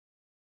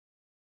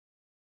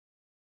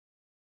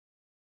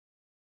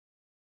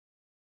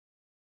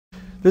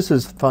This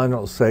is the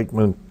final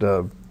segment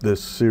of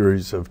this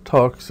series of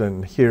talks,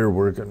 and here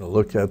we're going to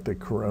look at the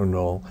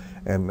coronal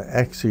and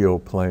axial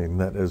plane,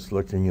 that is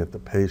looking at the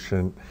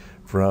patient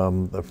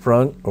from the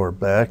front or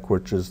back,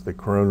 which is the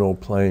coronal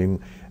plane,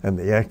 and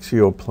the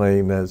axial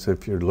plane as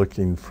if you're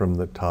looking from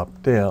the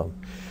top down.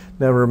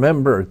 Now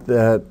remember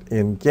that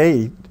in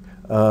Gait,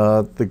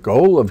 the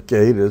goal of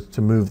Gait is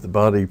to move the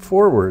body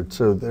forward,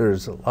 so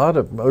there's a lot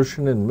of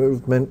motion and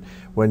movement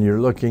when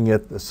you're looking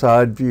at the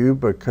side view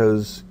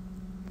because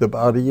the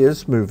body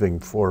is moving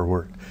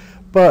forward.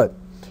 But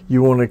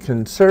you want to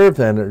conserve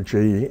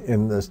energy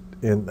in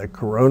the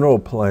coronal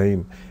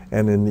plane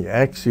and in the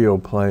axial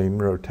plane,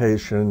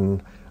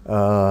 rotation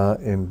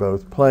in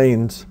both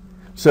planes,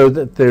 so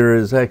that there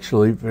is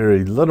actually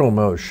very little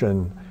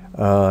motion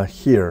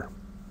here.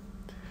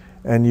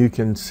 And you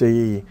can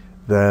see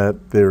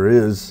that there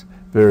is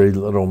very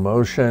little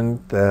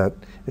motion, that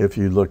if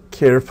you look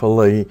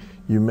carefully,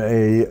 you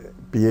may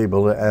be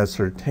able to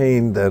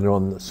ascertain that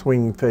on the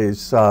swing phase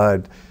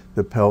side,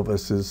 the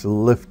pelvis is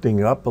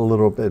lifting up a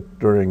little bit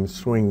during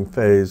swing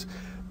phase,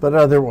 but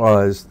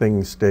otherwise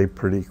things stay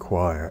pretty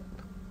quiet.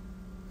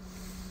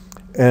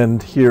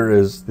 And here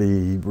is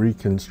the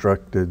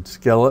reconstructed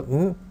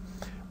skeleton,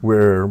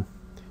 where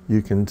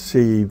you can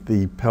see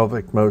the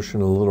pelvic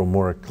motion a little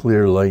more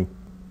clearly.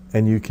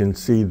 And you can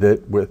see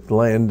that with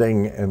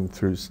landing and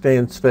through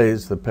stance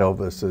phase, the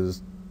pelvis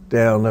is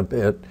down a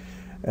bit,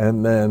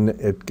 and then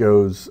it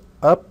goes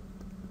up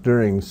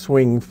during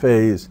swing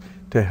phase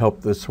to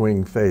help the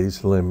swing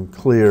phase limb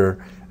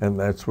clear, and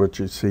that's what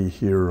you see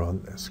here on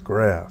this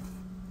graph.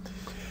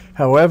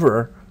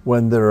 However,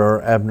 when there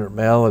are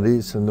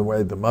abnormalities in the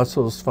way the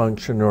muscles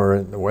function or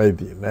in the way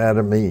the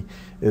anatomy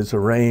is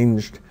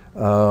arranged,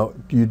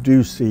 you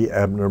do see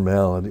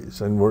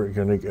abnormalities, and we're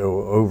going to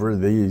go over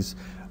these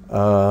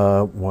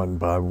one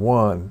by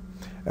one.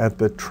 At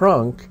the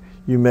trunk,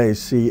 you may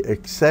see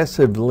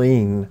excessive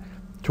lean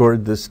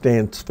toward the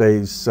stance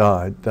phase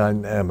side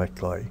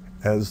dynamically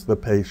as the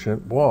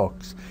patient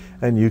walks.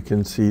 And you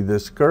can see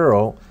this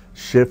girl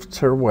shifts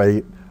her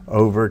weight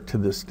over to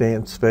the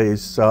stance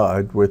phase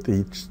side with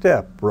each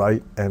step,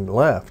 right and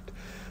left.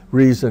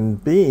 Reason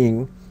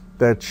being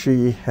that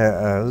she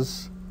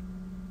has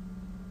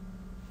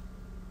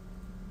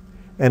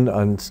an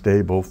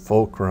unstable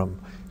fulcrum.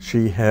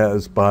 She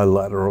has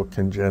bilateral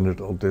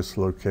congenital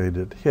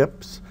dislocated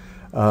hips,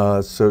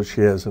 so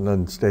she has an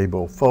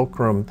unstable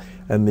fulcrum,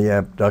 and the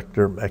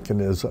abductor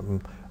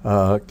mechanism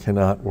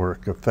cannot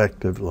work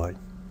effectively.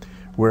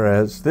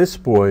 Whereas this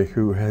boy,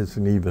 who has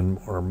an even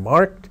more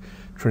marked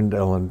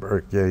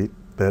Trendelenburg gait,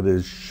 that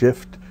is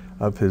shift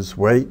of his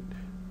weight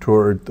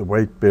toward the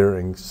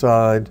weight-bearing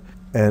side,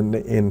 and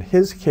in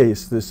his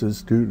case, this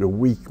is due to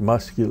weak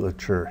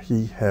musculature.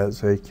 He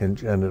has a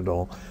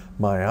congenital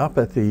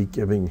myopathy,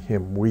 giving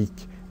him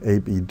weak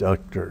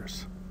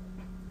abductors.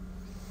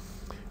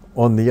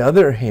 On the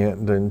other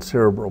hand, in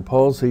cerebral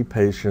palsy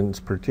patients,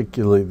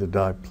 particularly the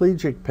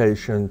diplegic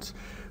patients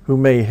who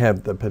may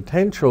have the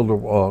potential to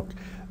walk,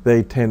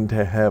 they tend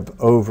to have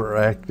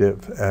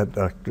overactive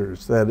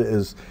adductors. That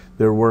is,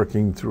 they're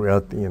working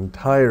throughout the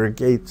entire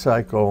gait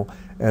cycle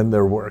and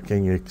they're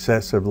working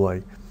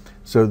excessively,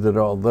 so that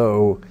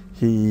although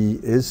he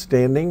is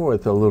standing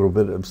with a little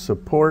bit of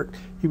support,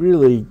 he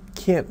really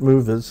can't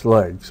move his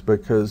legs,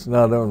 because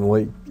not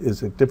only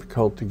is it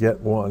difficult to get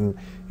one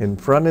in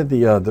front of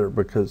the other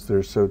because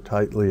they're so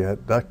tightly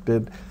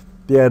adducted,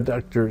 the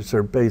adductors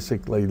are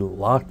basically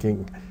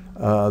locking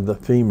the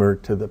femur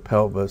to the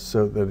pelvis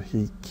so that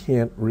he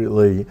can't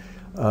really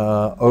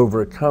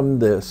overcome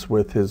this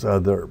with his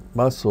other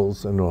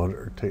muscles in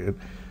order to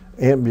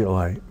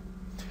ambulate.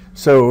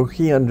 So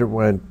he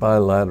underwent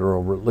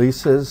bilateral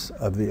releases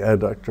of the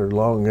adductor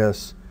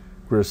longus,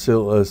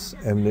 gracilis,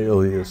 and the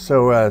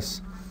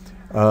iliopsoas.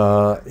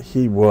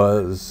 He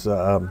was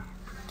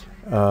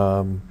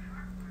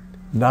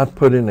not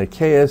put in a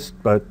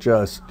cast, but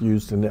just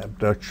used an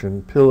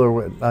abduction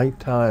pillow at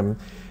nighttime,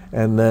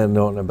 and then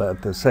on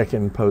about the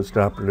second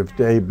postoperative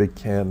day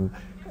began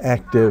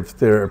active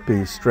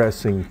therapy,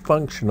 stressing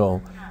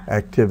functional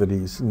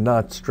activities,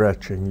 not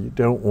stretching. You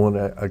don't want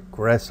to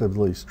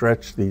aggressively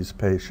stretch these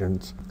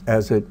patients,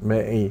 as it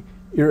may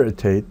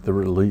irritate the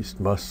released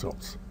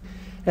muscles.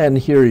 And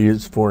here he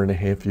is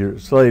 4.5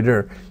 years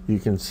later. You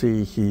can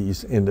see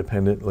he's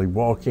independently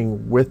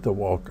walking with the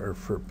walker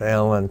for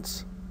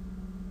balance.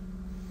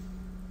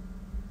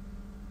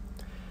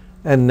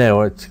 And now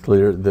it's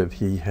clear that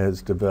he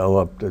has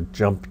developed a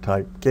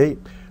jump-type gait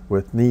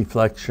with knee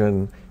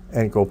flexion,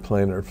 ankle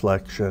plantar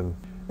flexion,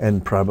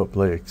 and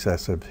probably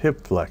excessive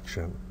hip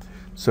flexion.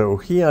 So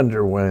he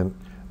underwent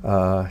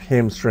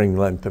hamstring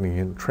lengthening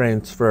and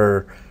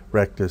transfer,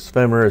 rectus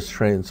femoris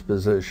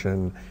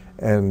transposition,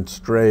 and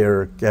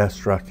Strayer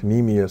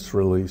gastrocnemius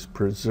release,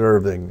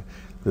 preserving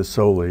the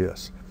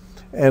soleus.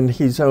 And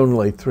he's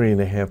only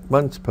 3.5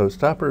 months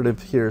postoperative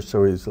here,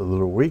 so he's a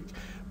little weak,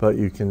 but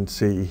you can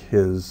see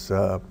his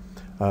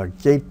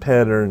gait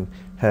pattern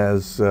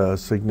has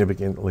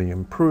significantly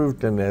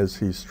improved, and as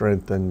he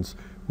strengthens,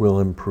 will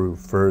improve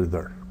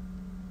further.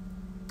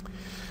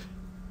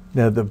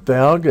 Now, the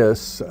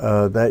valgus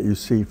that you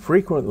see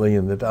frequently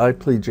in the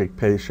diplegic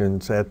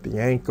patients at the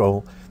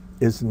ankle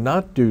is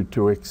not due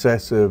to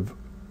excessive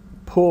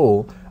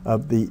pull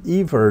of the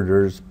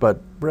everters,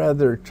 but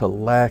rather to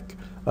lack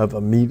of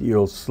a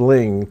medial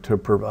sling to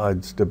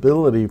provide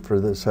stability for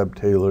the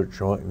subtalar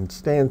joint in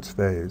stance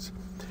phase.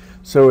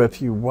 So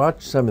if you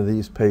watch some of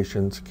these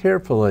patients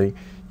carefully,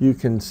 you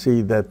can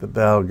see that the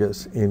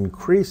valgus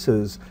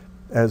increases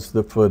as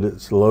the foot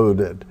is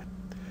loaded.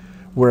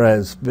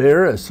 Whereas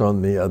varus,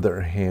 on the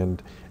other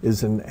hand,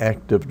 is an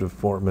active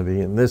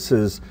deformity, and this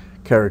is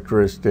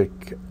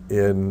characteristic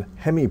in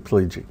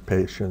hemiplegic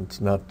patients,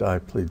 not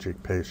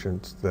diplegic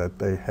patients, that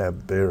they have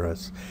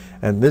varus.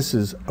 And this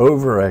is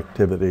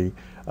overactivity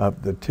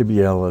of the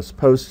tibialis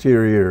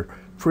posterior,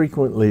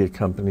 frequently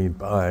accompanied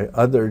by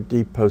other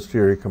deep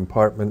posterior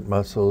compartment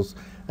muscles,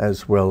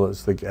 as well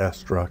as the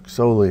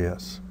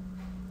gastroc-soleus.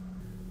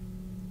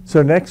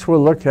 So next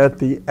we'll look at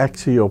the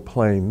axial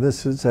plane.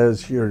 This is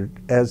as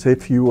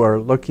if you are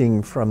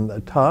looking from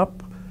the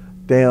top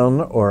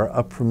down or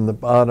up from the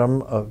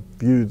bottom, a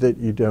view that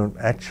you don't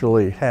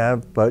actually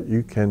have, but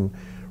you can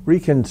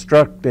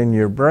reconstruct in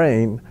your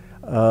brain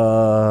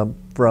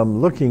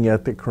from looking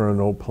at the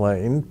coronal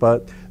plane,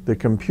 but the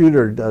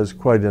computer does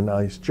quite a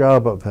nice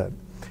job of it.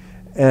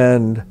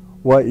 And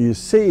what you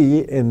see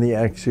in the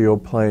axial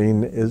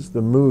plane is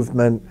the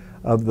movement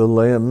of the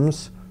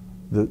limbs,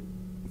 the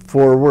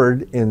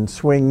forward in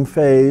swing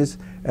phase,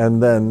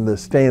 and then the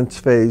stance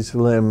phase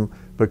limb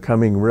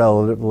becoming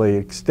relatively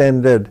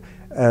extended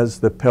as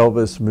the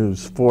pelvis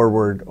moves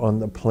forward on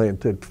the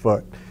planted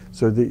foot,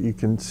 so that you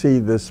can see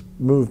this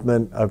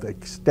movement of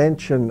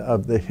extension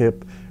of the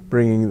hip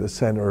bringing the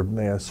center of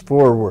mass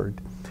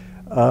forward.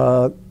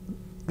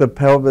 The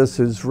pelvis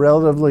is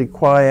relatively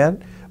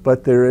quiet,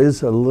 but there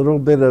is a little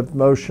bit of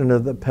motion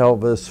of the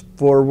pelvis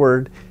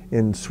forward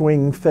in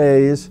swing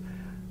phase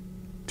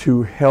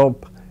to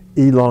help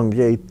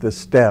elongate the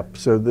step.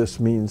 So this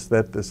means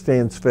that the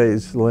stance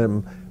phase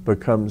limb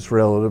becomes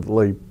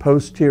relatively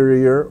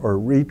posterior or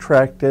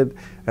retracted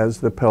as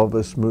the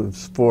pelvis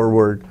moves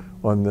forward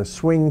on the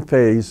swing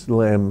phase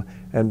limb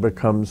and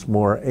becomes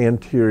more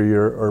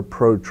anterior or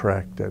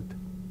protracted.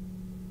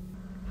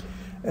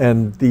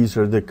 And these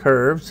are the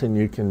curves, and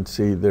you can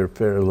see they're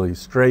fairly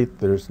straight.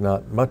 There's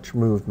not much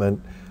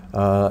movement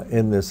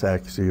in this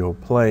axial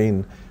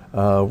plane,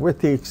 with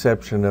the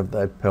exception of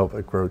that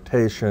pelvic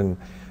rotation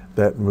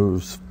that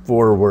moves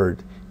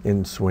forward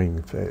in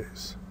swing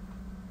phase.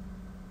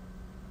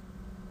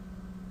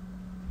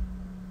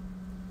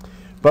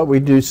 But we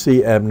do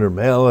see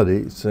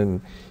abnormalities, and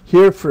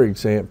here, for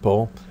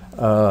example,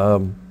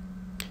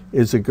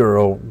 is a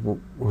girl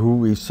who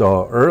we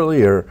saw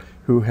earlier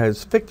who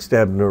has fixed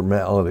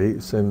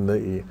abnormalities in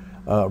the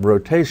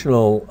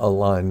rotational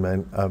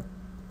alignment of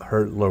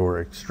her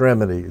lower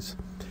extremities.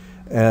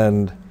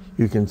 And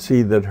you can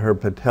see that her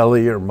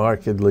patellae are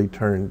markedly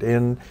turned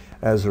in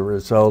as a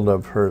result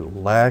of her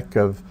lack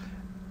of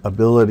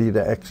ability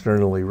to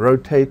externally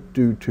rotate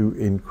due to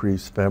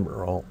increased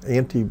femoral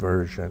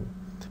anteversion.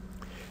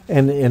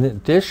 And in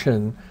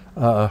addition,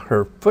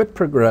 her foot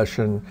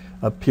progression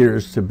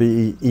appears to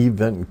be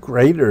even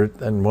greater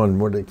than one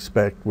would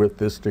expect with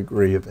this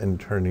degree of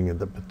interning of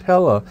the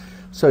patella,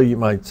 so you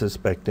might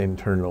suspect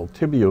internal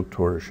tibial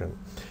torsion.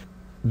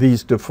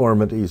 These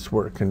deformities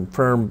were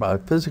confirmed by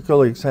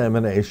physical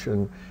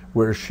examination,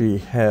 where she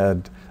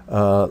had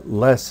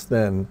less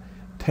than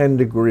 10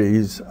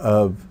 degrees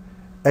of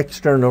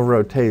external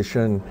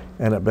rotation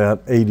and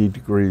about 80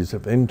 degrees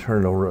of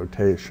internal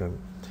rotation.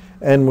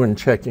 And when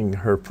checking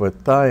her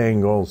foot-thigh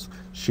angles,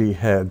 she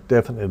had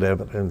definite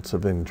evidence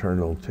of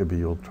internal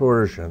tibial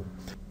torsion.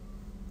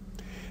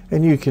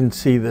 And you can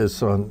see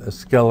this on the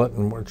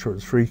skeleton, which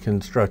was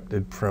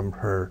reconstructed from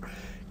her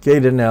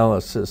gait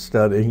analysis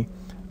study.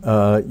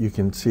 You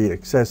can see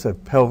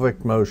excessive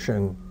pelvic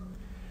motion,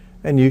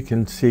 and you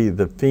can see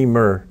the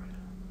femur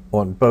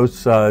on both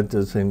sides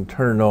is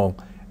internal,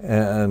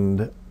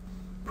 and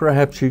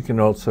perhaps you can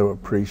also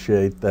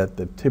appreciate that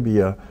the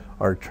tibia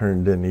are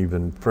turned in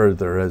even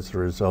further as a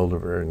result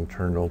of her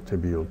internal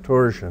tibial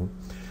torsion.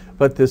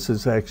 But this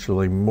is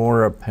actually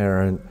more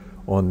apparent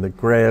on the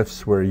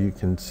graphs, where you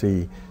can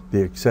see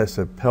the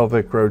excessive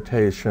pelvic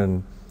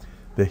rotation,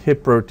 the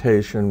hip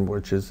rotation,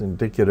 which is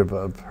indicative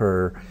of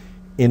her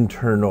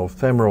internal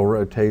femoral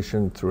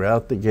rotation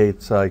throughout the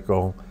gait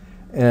cycle,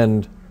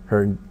 and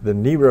the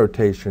knee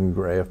rotation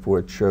graph,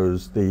 which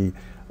shows the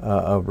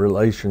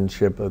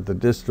relationship of the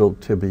distal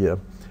tibia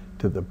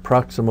to the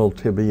proximal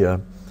tibia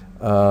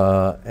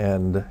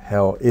and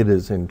how it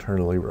is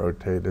internally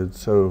rotated.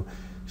 So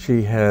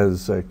she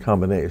has a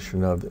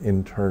combination of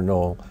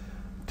internal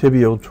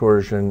tibial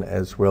torsion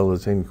as well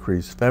as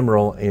increased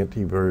femoral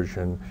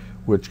anteversion,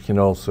 which can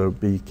also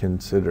be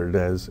considered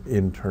as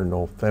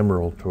internal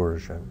femoral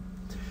torsion.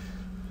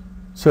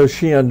 So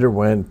she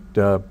underwent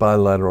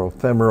bilateral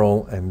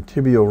femoral and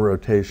tibial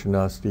rotation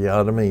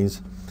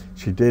osteotomies.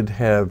 She did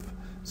have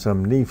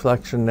some knee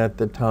flexion at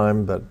the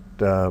time, but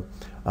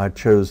I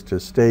chose to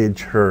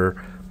stage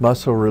her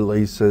muscle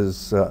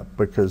releases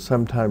because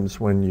sometimes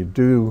when you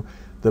do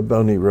the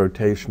bony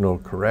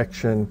rotational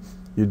correction.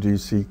 You do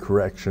see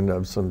correction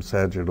of some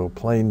sagittal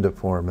plane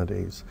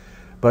deformities.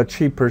 But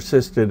she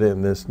persisted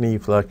in this knee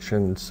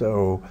flexion,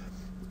 so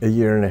a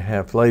year and a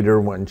half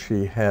later, when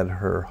she had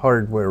her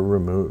hardware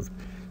removed,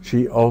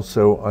 she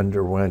also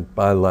underwent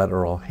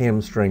bilateral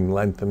hamstring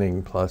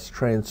lengthening plus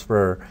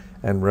transfer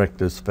and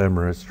rectus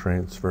femoris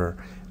transfer.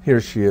 Here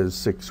she is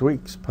 6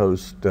 weeks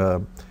post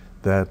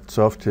that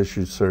soft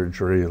tissue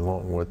surgery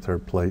along with her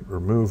plate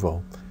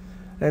removal.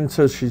 And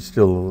so she's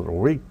still a little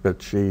weak, but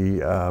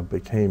she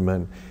became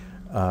an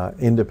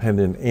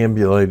independent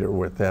ambulator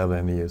without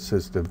any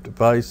assistive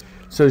device.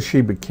 So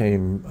she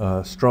became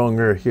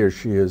stronger. Here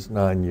she is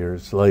 9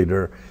 years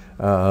later.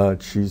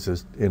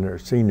 She's in her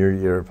senior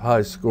year of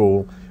high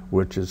school,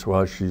 which is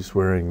why she's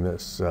wearing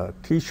this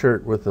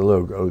t-shirt with the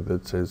logo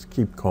that says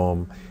 "Keep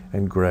Calm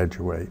and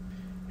Graduate."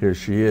 Here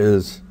she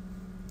is.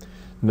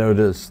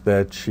 Notice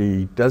that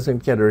she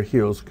doesn't get her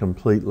heels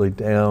completely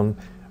down,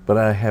 but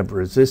I have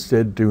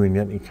resisted doing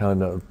any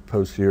kind of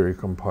posterior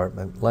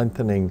compartment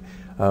lengthening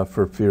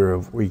for fear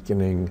of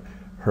weakening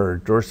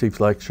her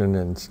dorsiflexion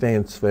and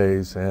stance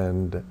phase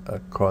and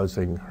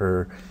causing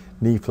her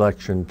knee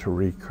flexion to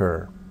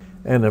recur.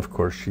 And of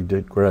course, she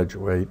did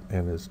graduate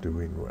and is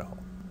doing well.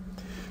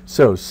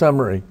 So,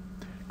 summary,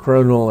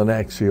 coronal and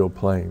axial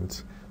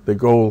planes. The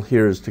goal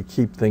here is to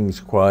keep things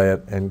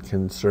quiet and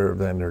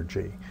conserve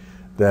energy.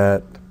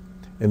 That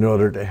in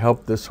order to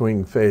help the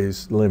swing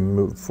phase limb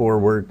move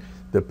forward,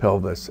 the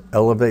pelvis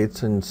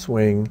elevates in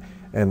swing,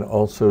 and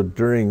also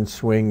during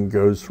swing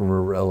goes from a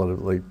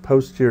relatively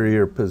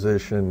posterior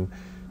position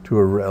to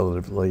a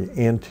relatively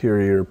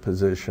anterior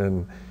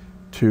position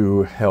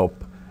to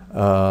help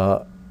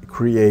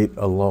create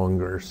a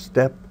longer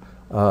step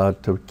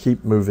to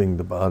keep moving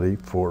the body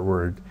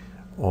forward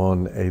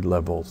on a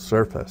level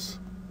surface.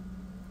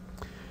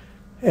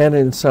 And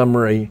in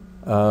summary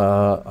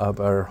of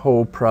our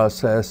whole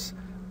process,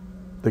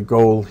 the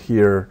goal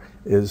here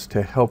is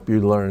to help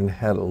you learn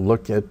how to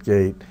look at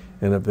gait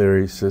in a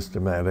very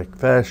systematic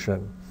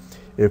fashion.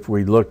 If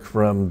we look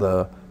from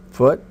the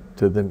foot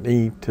to the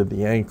knee to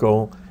the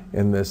ankle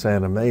in this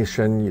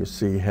animation, you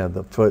see how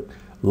the foot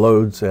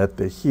loads at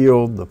the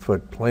heel, the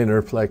foot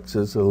planar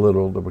flexes a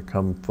little to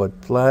become foot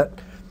flat.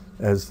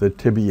 As the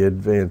tibia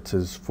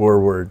advances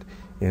forward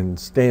in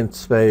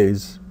stance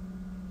phase,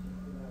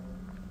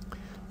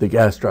 the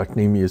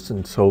gastrocnemius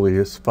and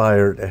soleus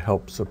fire to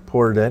help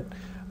support it,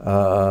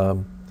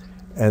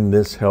 and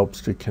this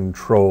helps to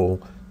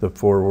control the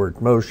forward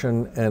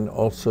motion and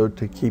also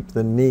to keep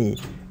the knee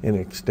in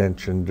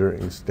extension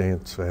during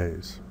stance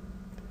phase,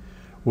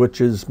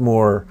 which is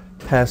more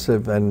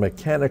passive and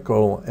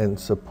mechanical and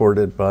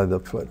supported by the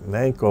foot and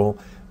ankle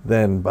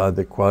than by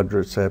the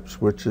quadriceps,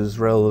 which is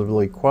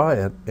relatively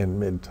quiet in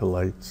mid to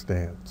late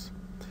stance.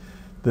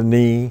 The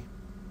knee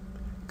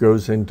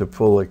goes into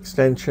full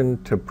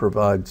extension to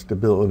provide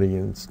stability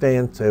in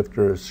stance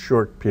after a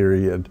short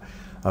period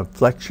of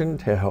flexion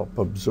to help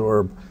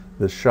absorb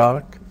the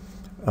shock.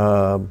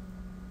 And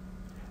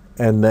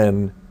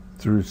then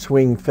through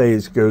swing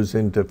phase goes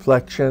into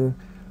flexion,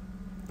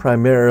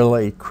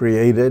 primarily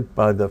created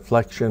by the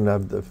flexion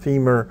of the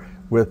femur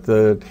with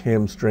the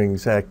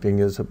hamstrings acting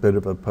as a bit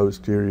of a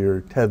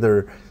posterior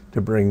tether to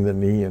bring the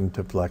knee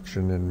into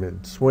flexion in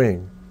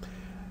mid-swing.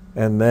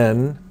 And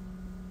then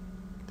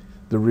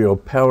the real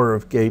power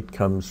of gait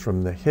comes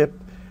from the hip,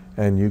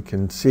 and you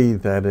can see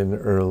that in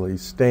early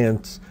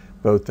stance,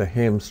 both the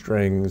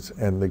hamstrings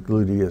and the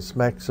gluteus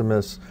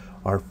maximus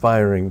are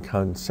firing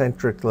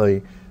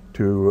concentrically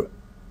to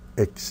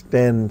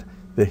extend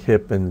the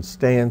hip in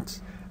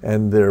stance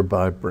and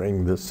thereby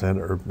bring the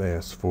center of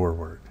mass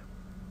forward.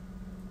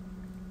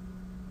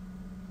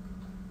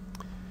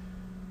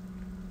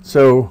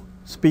 So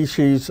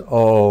species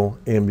all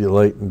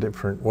ambulate in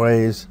different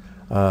ways.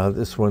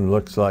 This one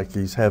looks like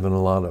he's having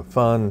a lot of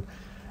fun,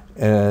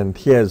 and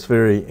he has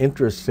very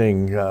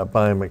interesting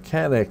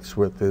biomechanics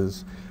with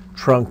his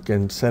trunk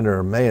and center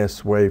of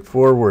mass way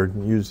forward,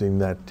 using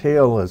that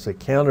tail as a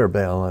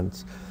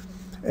counterbalance.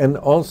 And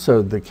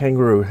also the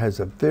kangaroo has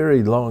a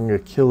very long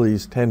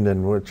Achilles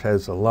tendon which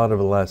has a lot of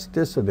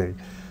elasticity.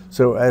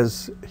 So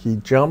as he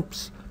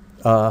jumps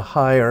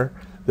higher,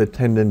 the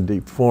tendon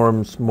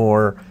deforms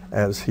more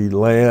as he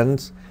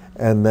lands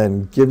and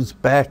then gives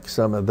back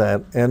some of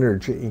that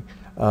energy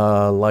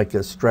like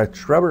a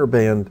stretched rubber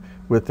band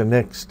with the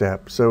next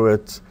step. So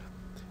it's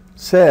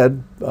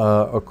said,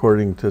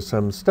 according to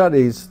some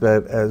studies,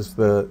 that as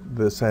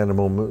this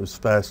animal moves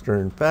faster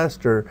and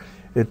faster,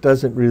 it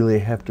doesn't really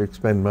have to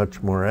expend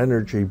much more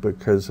energy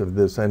because of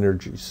this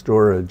energy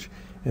storage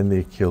in the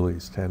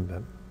Achilles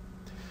tendon.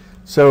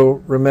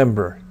 So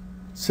remember,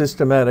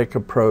 systematic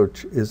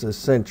approach is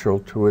essential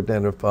to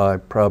identify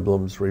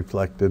problems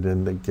reflected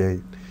in the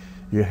gait.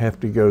 You have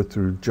to go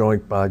through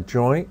joint by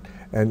joint,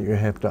 and you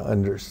have to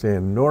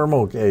understand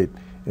normal gait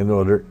in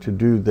order to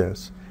do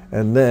this.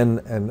 And then,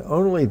 and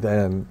only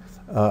then,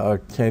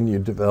 can you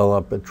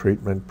develop a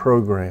treatment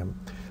program.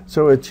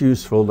 So it's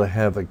useful to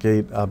have a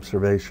gait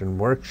observation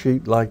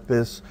worksheet like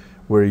this,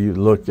 where you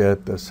look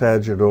at the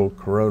sagittal,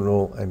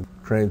 coronal, and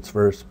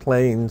transverse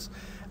planes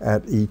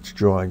at each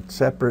joint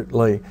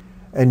separately,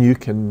 and you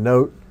can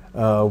note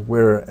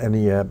where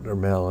any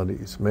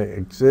abnormalities may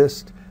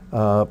exist,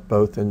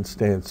 both in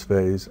stance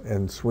phase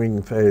and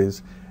swing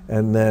phase,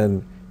 and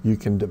then you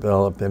can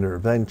develop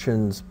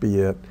interventions, be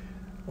it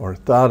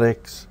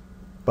orthotics,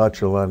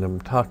 botulinum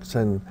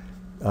toxin,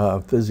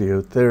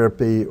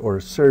 physiotherapy, or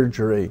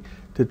surgery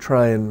to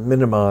try and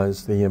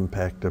minimize the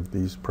impact of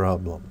these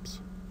problems.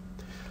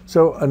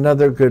 So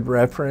another good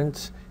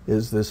reference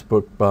is this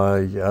book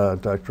by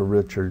Dr.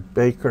 Richard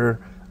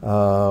Baker,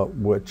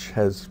 which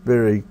has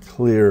very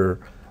clear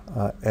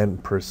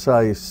and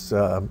precise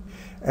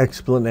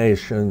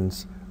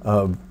explanations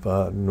of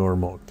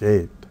normal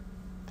gait.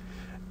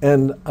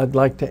 And I'd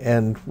like to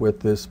end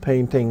with this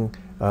painting,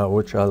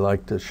 which I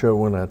like to show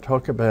when I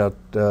talk about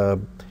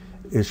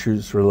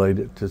issues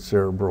related to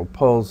cerebral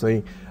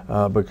palsy,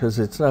 because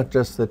it's not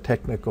just the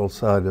technical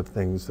side of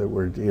things that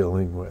we're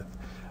dealing with.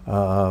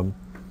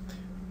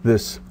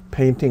 This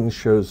painting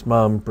shows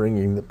mom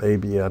bringing the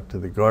baby out to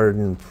the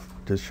garden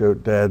to show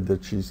dad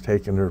that she's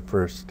taken her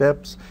first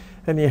steps.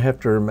 And you have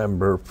to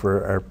remember,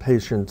 for our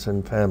patients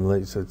and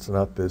families, it's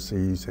not this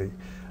easy.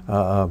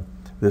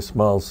 This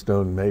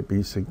milestone may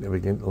be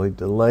significantly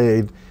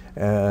delayed,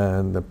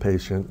 and the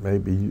patient may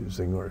be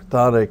using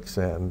orthotics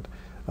and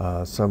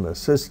some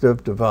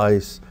assistive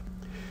device.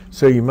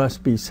 So you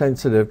must be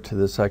sensitive to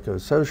the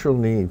psychosocial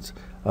needs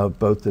of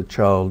both the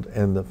child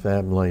and the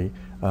family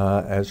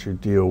as you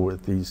deal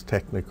with these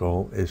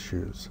technical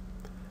issues.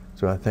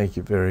 So I thank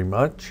you very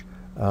much.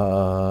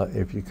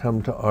 If you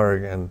come to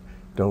Oregon,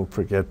 don't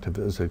forget to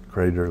visit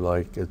Crater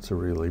Lake. It's a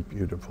really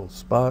beautiful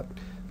spot.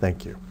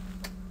 Thank you.